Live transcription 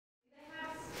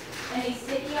Any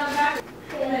sticky on back?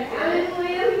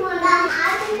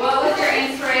 What was your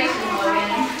inspiration,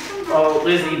 Logan? Oh,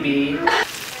 Lizzie B.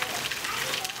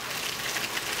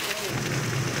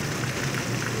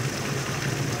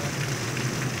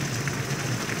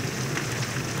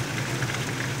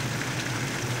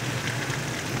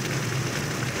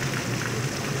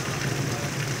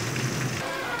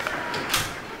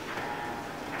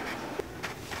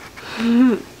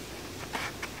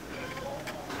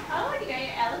 Oh, you got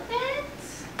your elephant?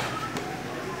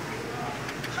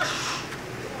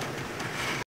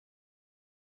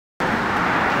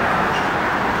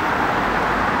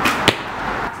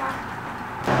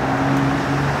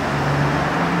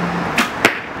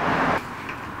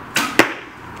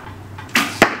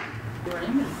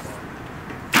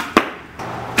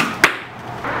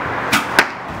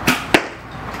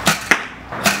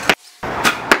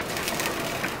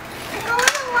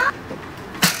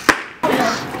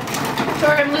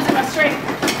 Sorry, I'm losing my strength.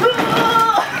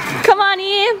 Come on,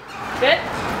 Eve. Good? I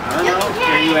don't know.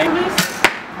 Are you angry?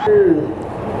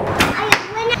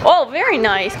 Oh, very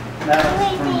nice. That was from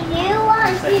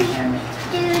second hand.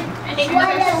 I think those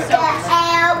are so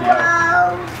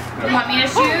You want me to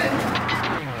shoot?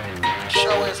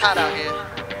 Show is hot out here.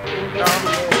 No,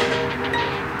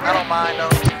 I don't mind though.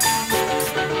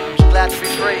 I'm just glad to be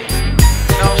free.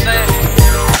 You know what I'm saying?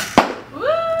 Woo!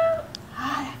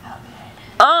 Ah, that felt good.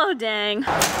 Oh, dang.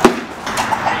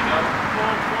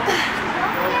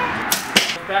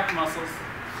 Back muscles.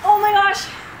 Oh my gosh.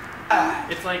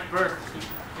 It's like birth.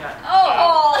 Yeah.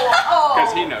 Oh.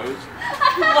 Because he knows.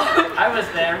 I was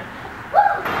there.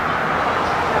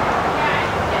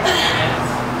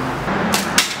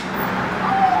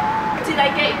 Did I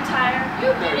get your tire?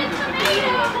 You hit a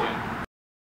tomato!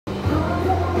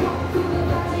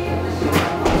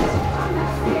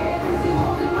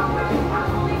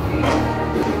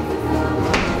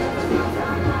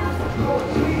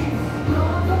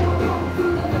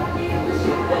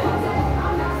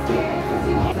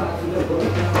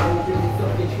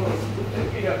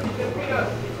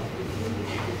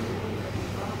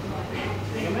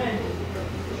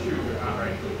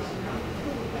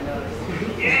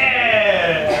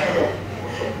 Yeah!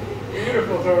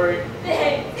 Beautiful, Tori.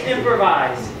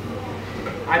 Improvise.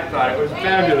 I thought it was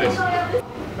fabulous.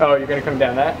 Oh, you're gonna come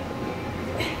down that?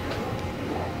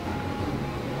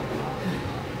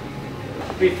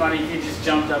 It'd be funny if you just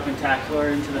jumped up and tackled her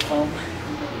into the foam.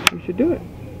 You should do it.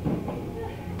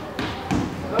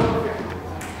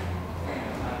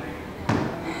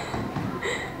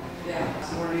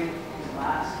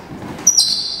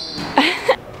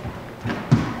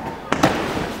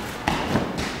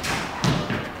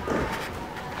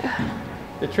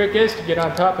 The trick is to get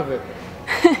on top of it.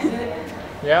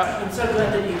 Yeah. I'm so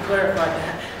glad that you clarified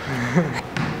that.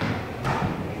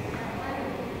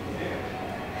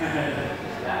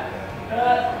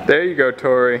 There you go,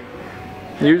 Tori.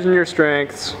 Using your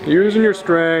strengths. Using your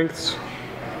strengths.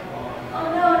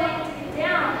 Oh no, I need to get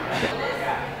down.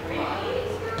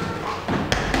 Nice.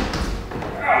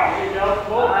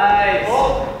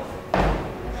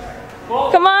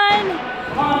 Come on.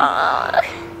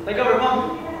 Let go of her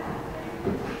mom.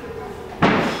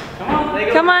 Come on, let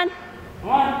go. Come on. Come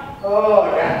on.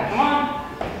 Oh, God. Come on.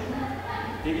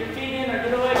 Dig your feet in or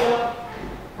get a leg up.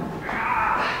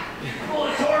 Pull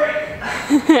it, Tori.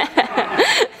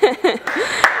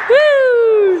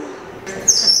 Woo!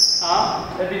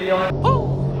 That'd be the only.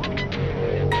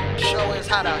 Show is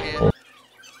hot out here.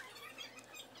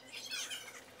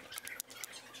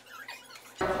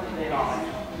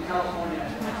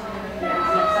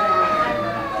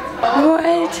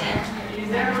 What?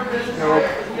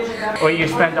 Well, you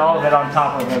spent all of it on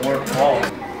top of the work wall.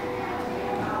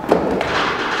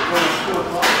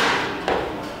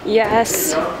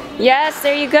 Yes. Yes,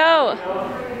 there you go.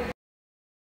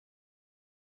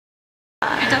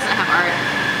 It doesn't have art.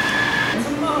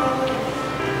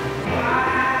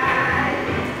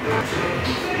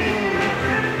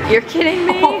 You're kidding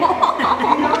me?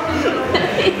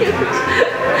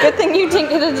 Good thing you didn't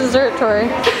get a dessert, Tori.